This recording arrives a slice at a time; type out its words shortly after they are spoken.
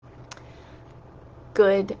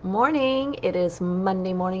Good morning. It is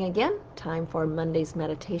Monday morning again. Time for Monday's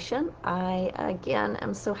meditation. I again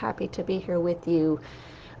am so happy to be here with you.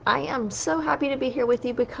 I am so happy to be here with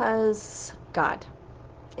you because God.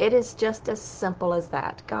 It is just as simple as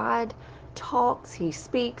that. God talks, He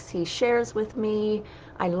speaks, He shares with me.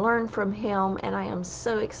 I learn from Him, and I am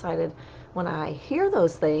so excited when I hear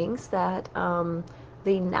those things that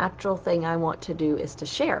the natural thing I want to do is to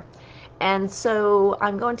share. And so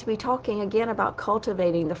I'm going to be talking again about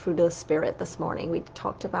cultivating the fruit of the Spirit this morning. We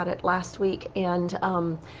talked about it last week, and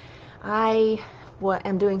I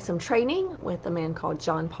am doing some training with a man called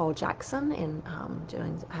John Paul Jackson, and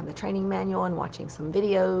I have the training manual and watching some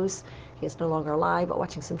videos. He is no longer alive, but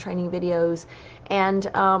watching some training videos, and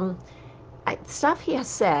stuff he has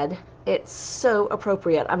said. It's so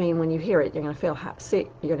appropriate. I mean, when you hear it, you're going to you're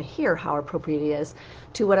going to hear how appropriate it is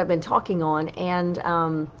to what I've been talking on, and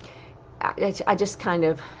I just kind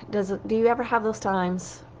of do you ever have those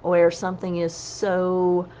times where something is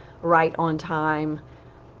so right on time,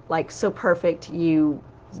 like so perfect, you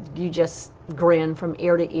just grin from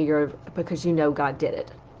ear to ear because you know God did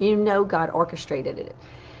it. You know God orchestrated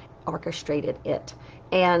it.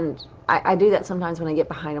 And I do that sometimes when I get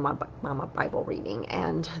behind on my Bible reading.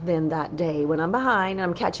 And then that day when I'm behind and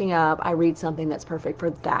I'm catching up, I read something that's perfect for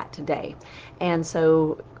that day. And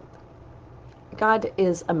so God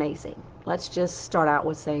is amazing. Let's just start out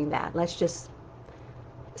with saying that. Let's just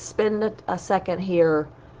spend a second here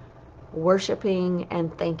worshiping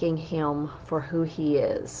and thanking Him for who He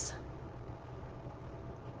is.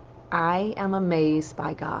 I am amazed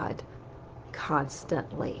by God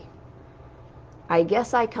constantly. I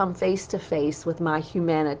guess I come face to face with my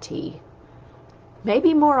humanity,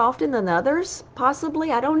 maybe more often than others,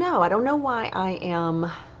 possibly. I don't know. I don't know why I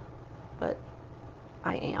am, but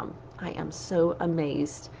I am. I am so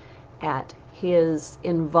amazed at His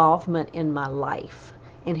involvement in my life,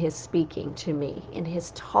 in His speaking to me, in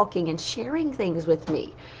His talking and sharing things with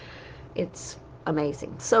me. It's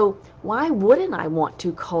amazing. So why wouldn't I want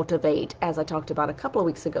to cultivate, as I talked about a couple of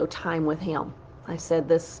weeks ago, time with Him? I said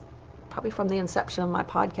this probably from the inception of my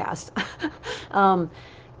podcast.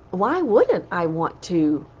 Why wouldn't I want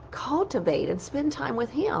to cultivate and spend time with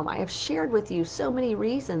Him? I have shared with you so many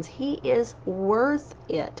reasons. He is worth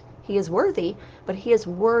it. He is worthy, but He is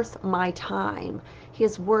worth my time. He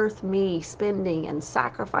is worth me spending and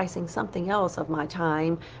sacrificing something else of my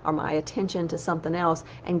time or my attention to something else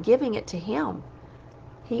and giving it to Him.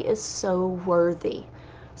 He is so worthy.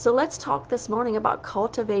 So let's talk this morning about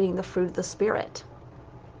cultivating the fruit of the Spirit.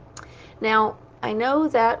 Now, I know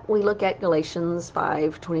that we look at Galatians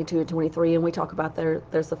 5:22 and 23, and we talk about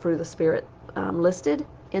there's the fruit of the Spirit listed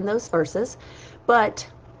in those verses. But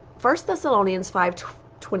 1 Thessalonians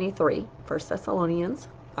 5:23, 1 Thessalonians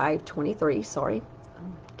 5:23, sorry,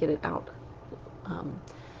 get it out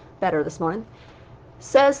better this morning,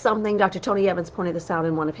 says something. Dr. Tony Evans pointed this out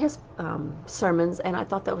in one of his sermons, and I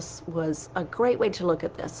thought that was a great way to look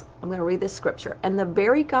at this. I'm going to read this scripture. And the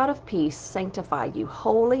very God of peace sanctify you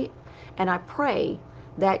wholly, and I pray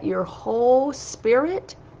that your whole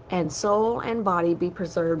spirit and soul and body be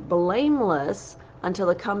preserved blameless until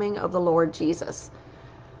the coming of the Lord Jesus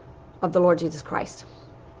Christ.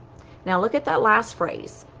 Now look at that last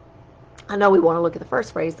phrase. I know we want to look at the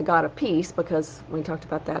first phrase, the God of peace, because we talked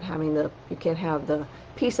about that, you can't have the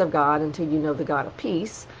peace of God until you know the God of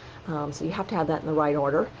peace. So you have to have that in the right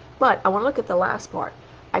order. But I want to look at the last part.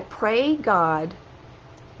 I pray, God,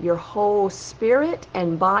 your whole spirit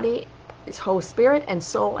and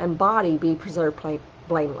soul and body be preserved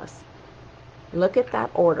blameless. Look at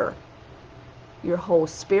that order. Your whole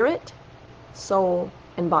spirit, soul,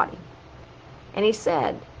 and body. And he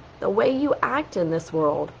said, the way you act in this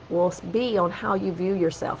world will be on how you view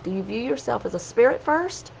yourself. Do you view yourself as a spirit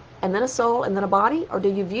first, and then a soul, and then a body? Or do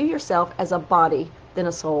you view yourself as a body, then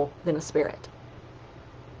a soul, then a spirit?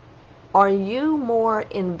 Are you more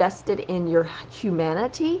invested in your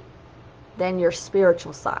humanity than your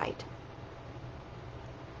spiritual side?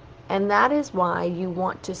 And that is why you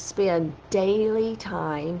want to spend daily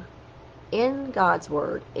time in God's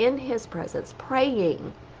Word, in His presence,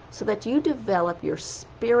 praying, so that you develop your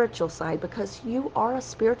spiritual side, because you are a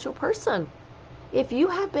spiritual person. If you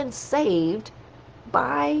have been saved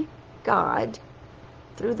by God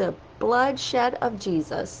through the bloodshed of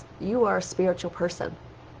Jesus, you are a spiritual person.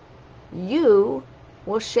 You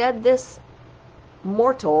will shed this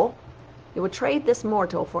mortal, you will trade this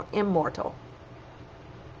mortal for immortal,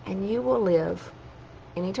 and you will live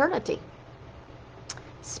in eternity.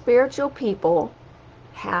 Spiritual people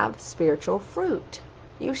have spiritual fruit.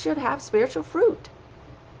 You should have spiritual fruit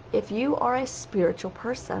if you are a spiritual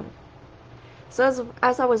person. So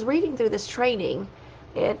as I was reading through this training,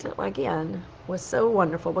 it again was so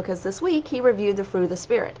wonderful because this week he reviewed the fruit of the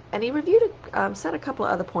Spirit, and he reviewed said a couple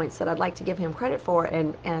of other points that I'd like to give him credit for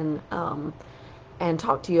and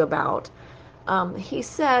talk to you about. He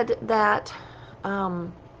said that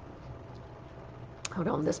hold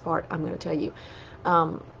on, this part I'm going to tell you.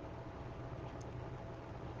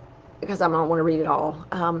 Because I don't want to read it all.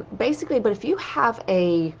 Basically, but if you have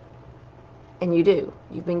and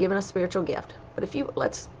you've been given a spiritual gift, but if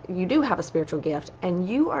you do have a spiritual gift and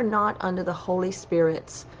you are not under the Holy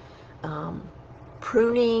Spirit's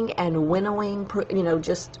pruning and winnowing,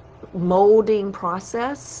 just molding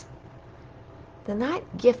process, then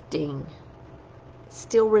that gifting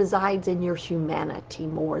still resides in your humanity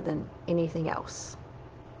more than anything else.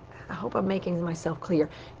 I hope I'm making myself clear.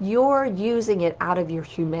 You're using it out of your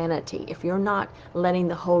humanity if you're not letting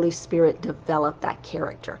the Holy Spirit develop that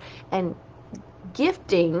character. And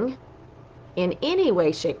gifting in any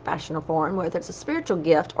way, shape, fashion, or form, whether it's a spiritual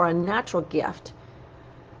gift or a natural gift,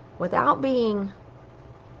 without being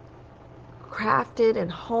crafted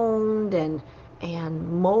and honed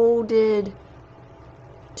and molded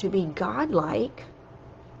to be godlike,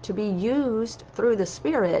 to be used through the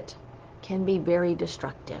Spirit, can be very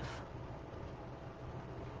destructive.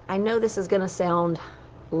 I know this is going to sound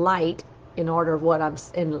light in order of what I'm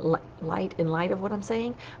in light of what I'm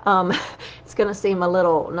saying. It's going to seem a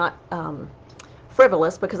little not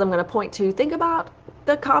frivolous because I'm going to point to think about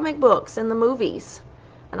the comic books and the movies.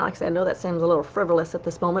 And like I said, I know that seems a little frivolous at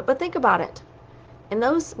this moment, but think about it. In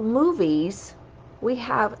those movies, we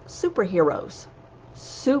have superheroes.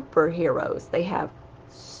 They have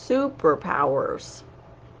superpowers.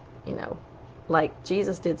 Like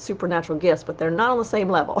Jesus did supernatural gifts, but they're not on the same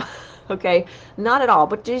level. Okay, not at all.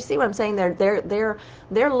 But do you see what I'm saying? They're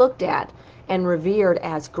looked at and revered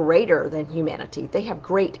as greater than humanity. They have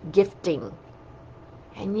great gifting,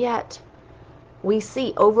 and yet we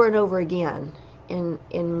see over and over again in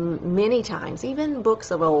many times, even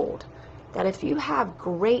books of old, that if you have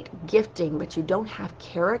great gifting but you don't have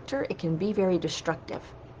character, it can be very destructive.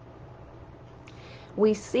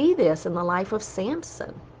 We see this in the life of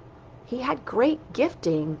Samson. He had great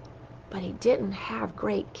gifting, but he didn't have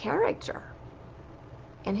great character.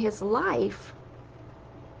 And his life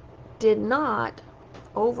did not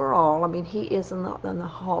overall, I mean, he is in the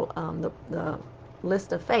hall, the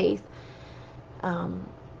list of faith,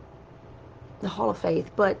 the Hall of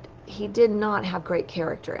Faith, but he did not have great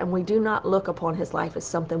character, and we do not look upon his life as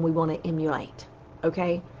something we want to emulate.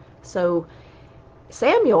 Okay? So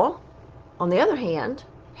Samuel, on the other hand,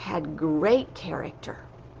 had great character.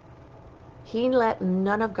 He let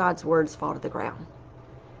none of God's words fall to the ground.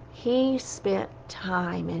 He spent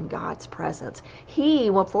time in God's presence.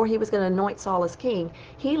 Before he was going to anoint Saul as king,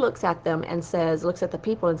 he looks at the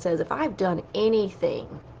people and says, if I've done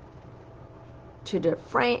anything to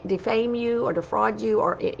defame you or defraud you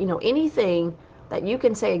or anything that you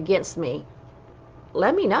can say against me,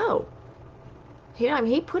 let me know.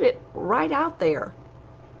 He put it right out there.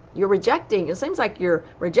 It seems like you're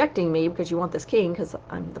rejecting me because you want this king because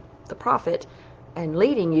I'm the prophet and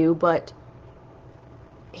leading you, but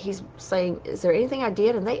he's saying, is there anything I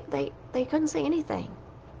did? And they couldn't say anything.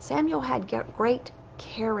 Samuel had great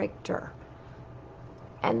character.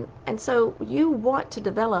 And so you want to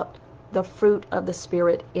develop the fruit of the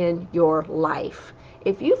Spirit in your life.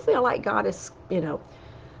 If you feel like God is,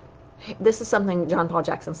 this is something John Paul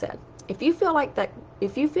Jackson said. If you feel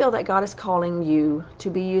that God is calling you to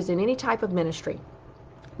be used in any type of ministry,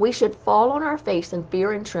 we should fall on our face in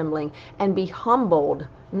fear and trembling and be humbled,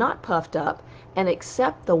 not puffed up, and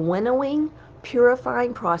accept the winnowing,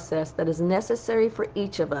 purifying process that is necessary for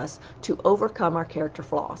each of us to overcome our character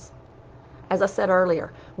flaws. As I said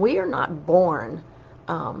earlier, we are not born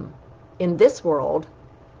in this world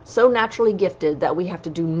so naturally gifted that we have to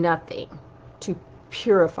do nothing to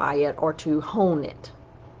purify it or to hone it.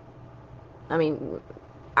 I mean,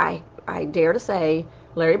 I dare to say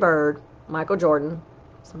Larry Bird, Michael Jordan,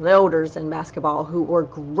 some of the elders in basketball who were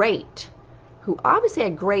great, who obviously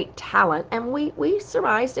had great talent, and we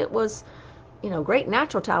surmised it was, great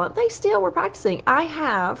natural talent. They still were practicing. I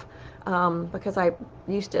have, because I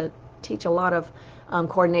used to teach a lot of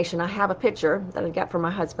coordination, I have a picture that I got from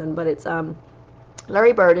my husband, but it's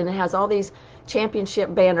Larry Bird, and it has all these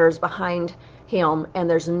championship banners behind him, and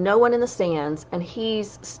there's no one in the stands, and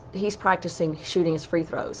he's practicing shooting his free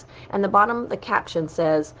throws. And the bottom, the caption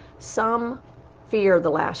says, "Some fear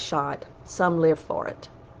the last shot, some live for it."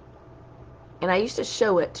 And I used to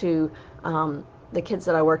show it to the kids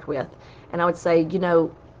that I worked with, and I would say,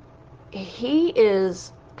 he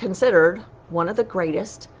is considered one of the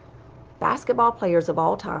greatest basketball players of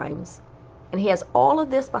all times, And he has all of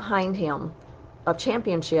this behind him of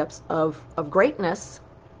championships, of greatness,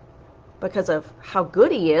 because of how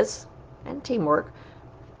good he is and teamwork.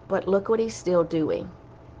 But look what he's still doing.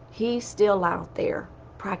 He's still out there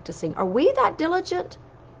practicing. Are we that diligent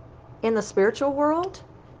in the spiritual world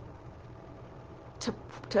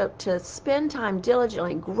to spend time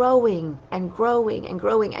diligently growing and growing and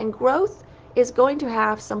growing? And growth is going to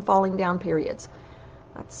have some falling down periods.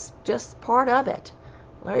 That's just part of it.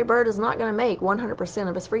 Larry Bird is not going to make 100%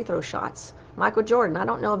 of his free throw shots. Michael Jordan, I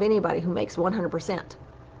don't know of anybody who makes 100%.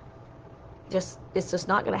 It's just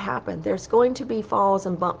not going to happen. There's going to be falls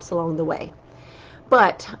and bumps along the way.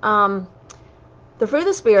 But the fruit of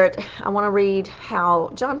the Spirit, I want to read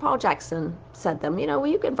how John Paul Jackson said them. You know,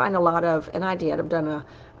 you can find a lot of, and I did. I've done a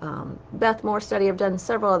Beth Moore study. I've done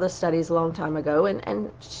several other studies a long time ago,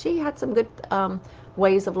 and she had some good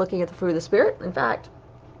ways of looking at the fruit of the Spirit. In fact,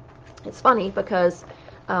 it's funny because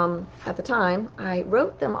at the time, I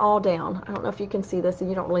wrote them all down. I don't know if you can see this, and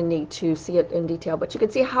you don't really need to see it in detail, but you can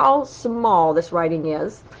see how small this writing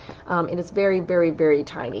is. It is very, very, very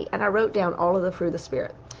tiny. And I wrote down all of the fruit of the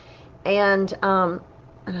Spirit. And I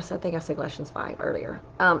think I said Galatians 5 earlier.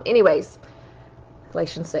 Anyways,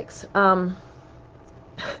 Galatians 6.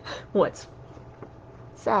 What's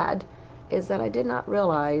sad is that I did not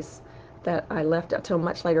realize that I left it till a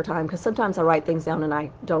much later time, because sometimes I write things down and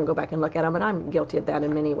I don't go back and look at them, and I'm guilty of that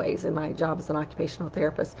in many ways. In my job as an occupational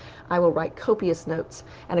therapist, I will write copious notes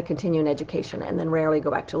and a continuing education and then rarely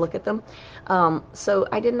go back to look at them. So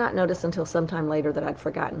I did not notice until sometime later that I'd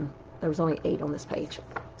forgotten. There was only 8 on this page.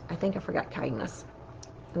 I think I forgot kindness.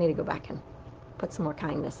 I need to go back and put some more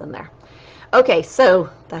kindness in there. Okay, so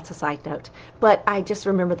that's a side note. But I just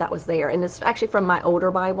remembered that was there. And it's actually from my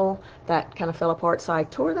older Bible that kind of fell apart. So I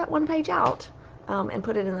tore that one page out and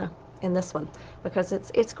put it in this one, because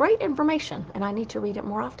it's great information, and I need to read it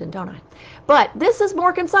more often, don't I? But this is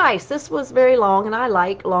more concise. This was very long, and I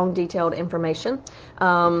like long, detailed information.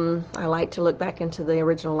 I like to look back into the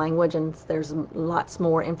original language, and there's lots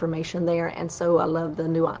more information there, and so I love the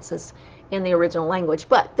nuances in the original language.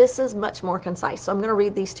 But this is much more concise, so I'm going to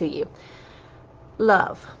read these to you.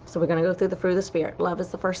 Love. So we're going to go through the fruit of the Spirit. Love is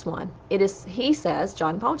the first one. It is, he says,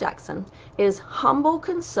 John Paul Jackson, is humble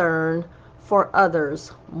concern for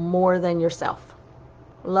others more than yourself.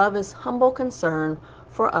 Love is humble concern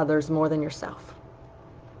for others more than yourself.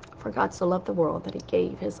 For God so loved the world that he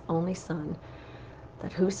gave his only Son,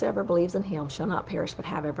 that whosoever believes in him shall not perish but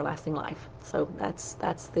have everlasting life. So that's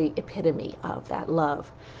the epitome of that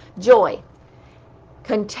love. Joy.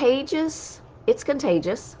 Contagious. It's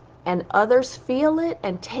contagious, and others feel it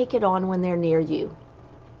and take it on when they're near you.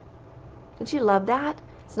 Don't you love that?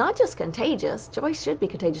 It's not just contagious. Joy should be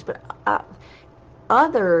contagious, but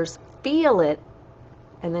others feel it,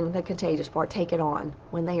 and then the contagious part, take it on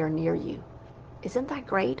when they are near you. Isn't that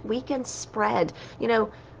great? We can spread,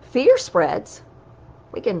 fear spreads.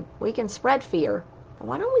 We can spread fear.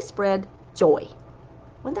 Why don't we spread joy?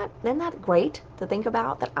 Isn't that great to think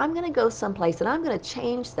about? That I'm going to go someplace and I'm going to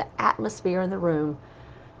change the atmosphere in the room,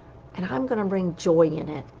 and I'm going to bring joy in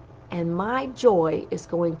it. And my joy is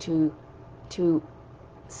going to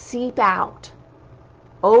seep out,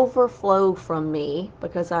 overflow from me,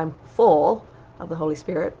 because I'm full of the Holy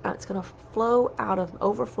Spirit. It's going to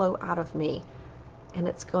overflow out of me. And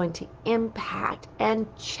it's going to impact and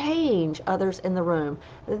change others in the room.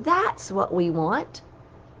 That's what we want.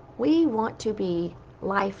 We want to be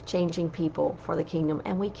life-changing people for the kingdom,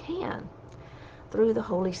 and we can through the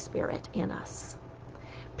Holy Spirit in us.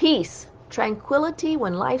 Peace, tranquility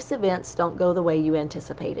when life's events don't go the way you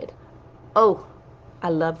anticipated. Oh, I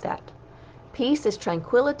love that. Peace is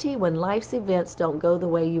tranquility when life's events don't go the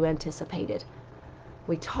way you anticipated.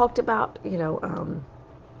 We talked about,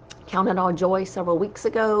 count it all joy several weeks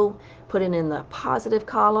ago. Put it in the positive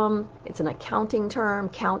column. It's an accounting term,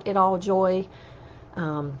 count it all joy.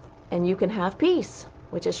 And you can have peace,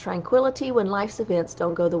 which is tranquility when life's events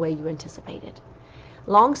don't go the way you anticipated.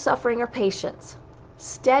 Long-suffering or patience,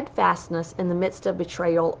 steadfastness in the midst of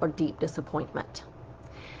betrayal or deep disappointment.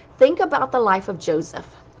 Think about the life of Joseph.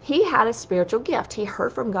 He had a spiritual gift. He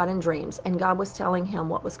heard from God in dreams, and God was telling him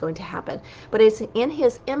what was going to happen. But in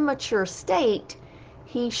his immature state,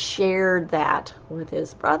 he shared that with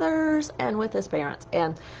his brothers and with his parents,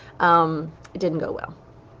 and it didn't go well.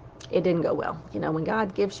 It didn't go well. When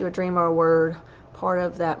God gives you a dream or a word, part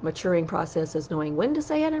of that maturing process is knowing when to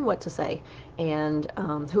say it and what to say, and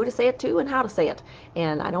who to say it to and how to say it.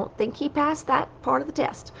 And I don't think he passed that part of the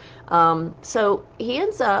test. So he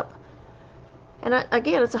ends up, and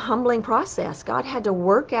again, it's a humbling process. God had to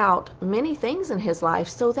work out many things in his life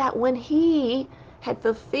so that when he had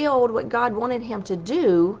fulfilled what God wanted him to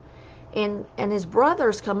do, And his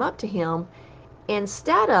brothers come up to him.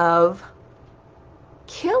 Instead of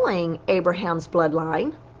killing Abraham's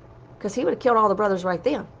bloodline, because he would have killed all the brothers right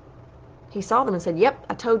then. He saw them and said, yep,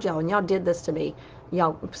 I told y'all, and y'all did this to me.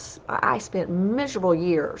 Y'all, I spent miserable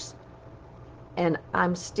years, and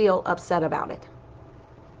I'm still upset about it.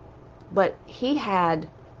 But he had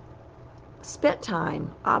spent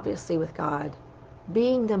time, obviously, with God,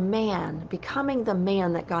 being the man, becoming the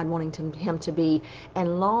man that God wanted him to be.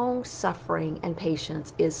 And long suffering and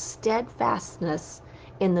patience is steadfastness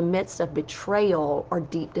in the midst of betrayal or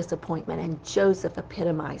deep disappointment. And Joseph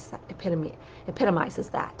epitomizes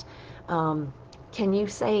that. Can you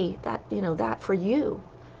say that, that for you?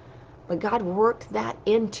 But God worked that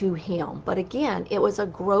into him. But again, it was a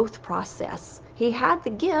growth process. He had the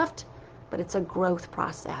gift, but it's a growth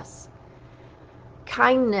process.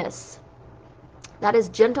 Kindness. That is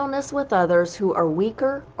gentleness with others who are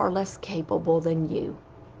weaker or less capable than you.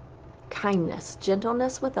 Kindness,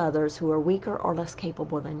 gentleness with others who are weaker or less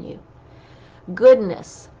capable than you.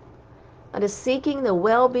 Goodness. That is seeking the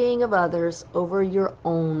well-being of others over your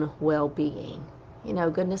own well-being.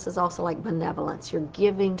 Goodness is also like benevolence. You're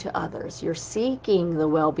giving to others. You're seeking the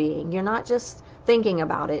well-being. You're not just thinking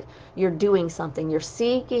about it. You're doing something. You're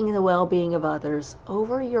seeking the well-being of others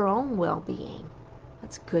over your own well-being.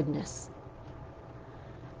 That's goodness.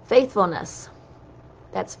 Faithfulness.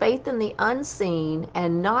 That's faith in the unseen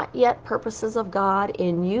and not yet purposes of God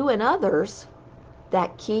in you and others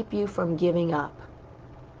that keep you from giving up.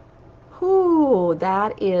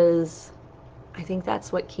 I think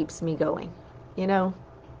that's what keeps me going.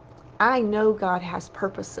 I know God has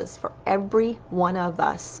purposes for every one of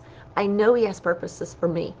us. I know he has purposes for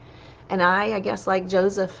me. And I guess like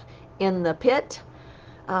Joseph in the pit,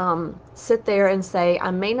 sit there and say,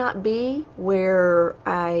 I may not be where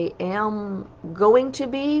I am going to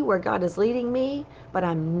be, where God is leading me, but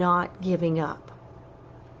I'm not giving up.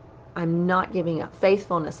 I'm not giving up.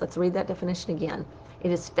 Faithfulness. Let's read that definition again. It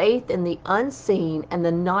is faith in the unseen and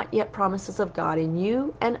the not yet promises of God in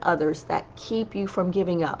you and others that keep you from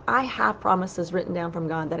giving up. I have promises written down from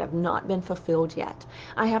God that have not been fulfilled yet.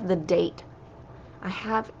 I have the date. I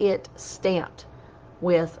have it stamped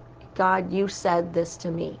with, God, you said this to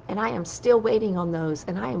me. And I am still waiting on those.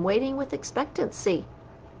 And I am waiting with expectancy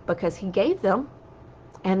because he gave them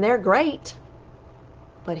and they're great.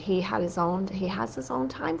 But he has his own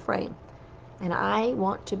time frame. And I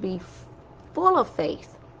want to be full of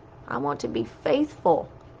faith. I want to be faithful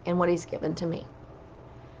in what he's given to me.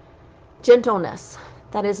 Gentleness.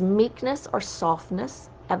 That is meekness or softness,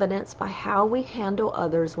 evidenced by how we handle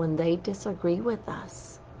others when they disagree with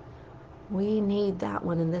us. We need that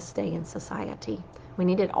one in this day in society. We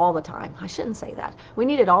need it all the time. I shouldn't say that. We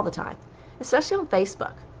need it all the time, especially on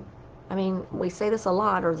Facebook. I mean, we say this a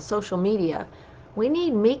lot, or the social media. We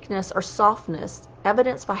need meekness or softness,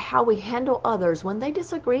 evidenced by how we handle others when they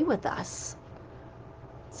disagree with us.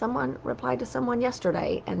 Someone replied to someone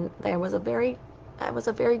yesterday, and that was a very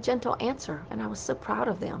gentle answer, and I was so proud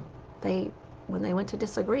of them. When they went to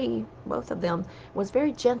disagree, both of them, was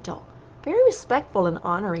very gentle, very respectful and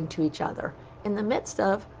honoring to each other in the midst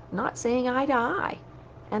of not seeing eye to eye.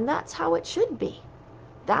 And that's how it should be.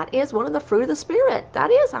 That is one of the fruit of the Spirit.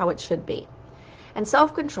 That is how it should be. And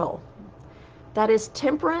self-control. That is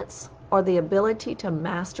temperance, or the ability to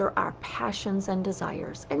master our passions and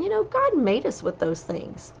desires. And God made us with those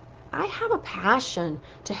things. I have a passion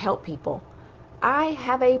to help people. I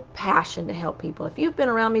have a passion to help people. If you've been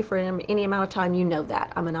around me for any amount of time, you know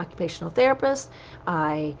that. I'm an occupational therapist.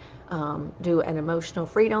 I do an emotional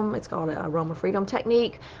freedom. It's called a Aroma Freedom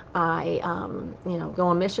Technique. I, go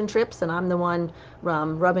on mission trips, and I'm the one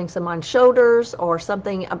rubbing someone's shoulders or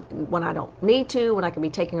something when I don't need to, when I can be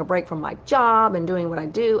taking a break from my job and doing what I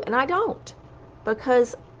do, and I don't,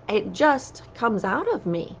 because it just comes out of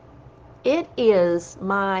me. It is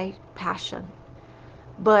my passion.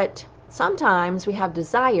 But sometimes we have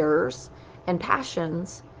desires and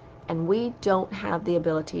passions, and we don't have the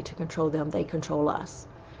ability to control them. They control us.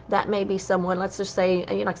 That may be someone, let's just say,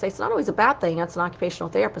 it's not always a bad thing. That's an occupational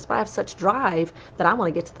therapist, but I have such drive that I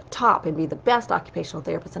want to get to the top and be the best occupational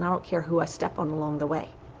therapist, and I don't care who I step on along the way.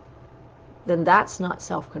 Then that's not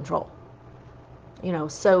self-control.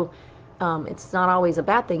 So it's not always a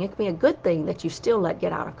bad thing. It can be a good thing that you still let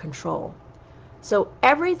get out of control. So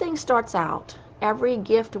everything starts out, every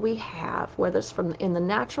gift we have, whether it's in the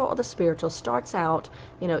natural or the spiritual, starts out,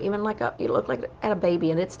 even you look like at a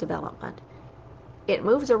baby in its development. It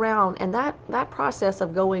moves around, and that process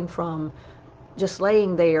of going from just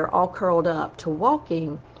laying there all curled up to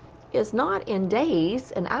walking is not in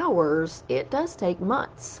days and hours. It does take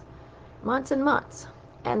months and months.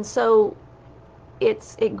 And so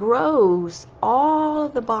it grows all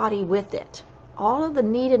of the body with it. All of the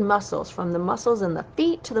needed muscles, from the muscles in the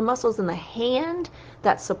feet to the muscles in the hand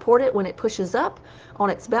that support it when it pushes up on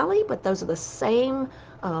its belly, but those are the same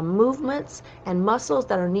movements and muscles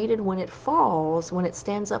that are needed when it falls, when it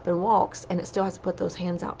stands up and walks, and it still has to put those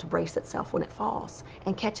hands out to brace itself when it falls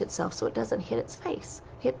and catch itself so it doesn't hit its face,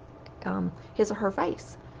 hit his or her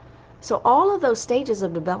face. So all of those stages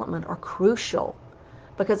of development are crucial,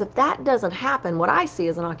 because if that doesn't happen, what I see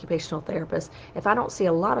as an occupational therapist, if I don't see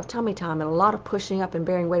a lot of tummy time and a lot of pushing up and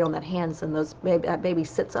bearing weight on that hands, and that baby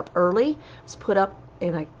sits up early, it's put up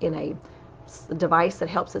in a device that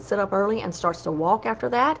helps it sit up early and starts to walk after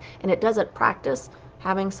that, and it doesn't practice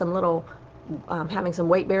having some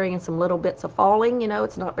weight bearing and some little bits of falling.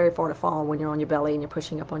 It's not very far to fall when you're on your belly and you're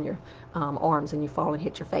pushing up on your arms and you fall and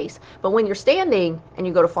hit your face. But when you're standing and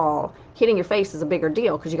you go to fall, hitting your face is a bigger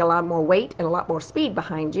deal because you got a lot more weight and a lot more speed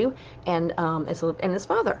behind you, and it's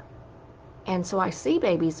further. And so I see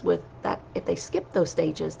babies with that, if they skip those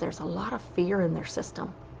stages, there's a lot of fear in their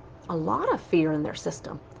system. A lot of fear in their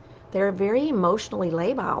system. They're very emotionally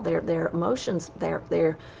labile. Their emotions,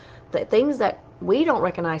 the things that we don't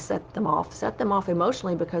recognize set them off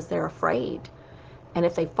emotionally because they're afraid. And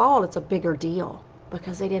if they fall, it's a bigger deal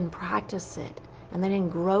because they didn't practice it and they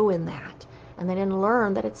didn't grow in that. And they didn't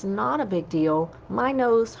learn that it's not a big deal. My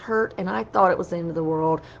nose hurt and I thought it was the end of the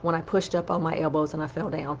world when I pushed up on my elbows and I fell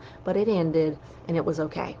down. But it ended and it was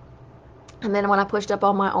okay. And then when I pushed up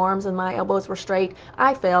on my arms and my elbows were straight,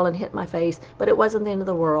 I fell and hit my face, but it wasn't the end of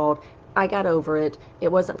the world. I got over it.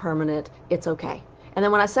 It wasn't permanent. It's okay. And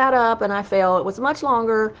then when I sat up and I fell, it was much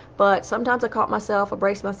longer, but sometimes I caught myself, I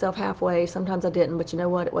braced myself halfway, sometimes I didn't, but you know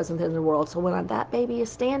what? It wasn't the end of the world. So when that baby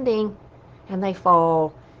is standing and they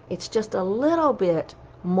fall, it's just a little bit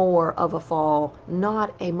more of a fall,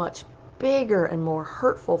 not a much bigger and more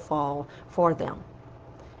hurtful fall for them.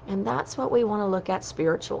 And that's what we want to look at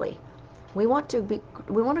spiritually. We want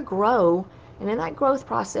to grow, and in that growth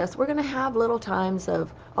process, we're going to have little times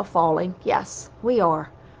of falling. Yes, we are.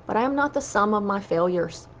 But I am not the sum of my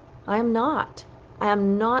failures. I am not. I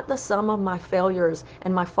am not the sum of my failures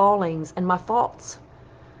and my fallings and my faults.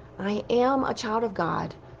 I am a child of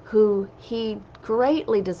God who He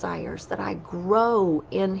greatly desires that I grow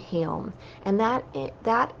in Him. And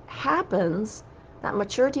that happens, that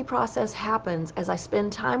maturity process happens as I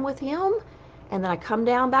spend time with Him, and then I come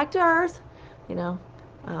down back to earth.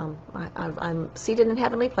 I'm seated in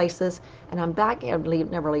heavenly places, and I'm back.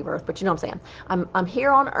 Never leave earth, but you know what I'm saying. I'm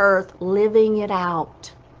here on earth living it out,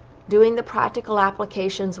 doing the practical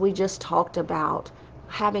applications we just talked about,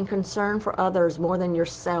 having concern for others more than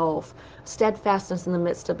yourself, steadfastness in the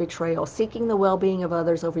midst of betrayal, seeking the well-being of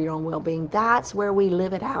others over your own well-being. That's where we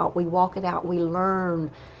live it out. We walk it out. We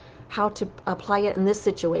learn how to apply it in this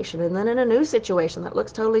situation, and then in a new situation that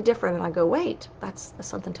looks totally different, and I go, wait, that's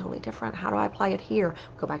something totally different. How do I apply it here?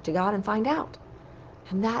 Go back to God and find out.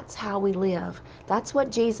 And that's how we live. That's what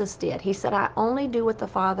Jesus did. He said, I only do what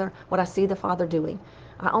I see the Father doing.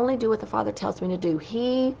 I only do what the Father tells me to do.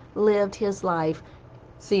 He lived His life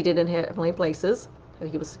seated in heavenly places.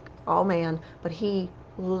 He was all man, but He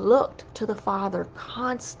looked to the Father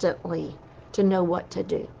constantly to know what to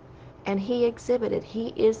do. And He exhibited. He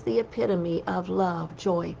is the epitome of love,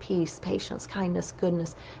 joy, peace, patience, kindness,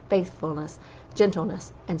 goodness, faithfulness,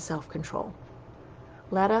 gentleness, and self-control.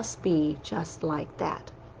 Let us be just like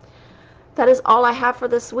that. That is all I have for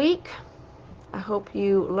this week. I hope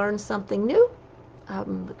you learned something new.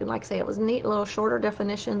 Like I say, it was neat, little shorter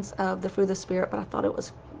definitions of the fruit of the Spirit, but I thought it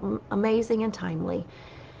was amazing and timely.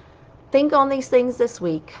 Think on these things this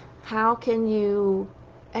week. How can you,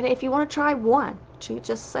 and if you want to try one, to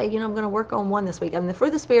just say, I'm going to work on one this week. The fruit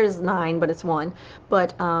of the Spirit is 9, but it's 1.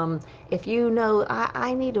 But if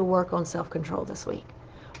I need to work on self-control this week,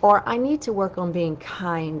 or I need to work on being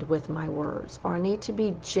kind with my words, or I need to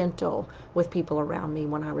be gentle with people around me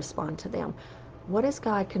when I respond to them. What is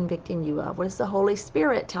God convicting you of? What is the Holy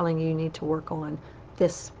Spirit telling you need to work on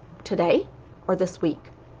this today or this week?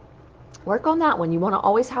 Work on that one. You want to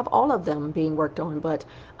always have all of them being worked on, but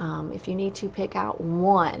if you need to pick out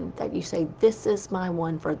one that you say, this is my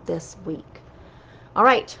one for this week. All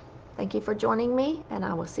right. Thank you for joining me, and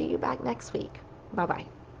I will see you back next week. Bye-bye.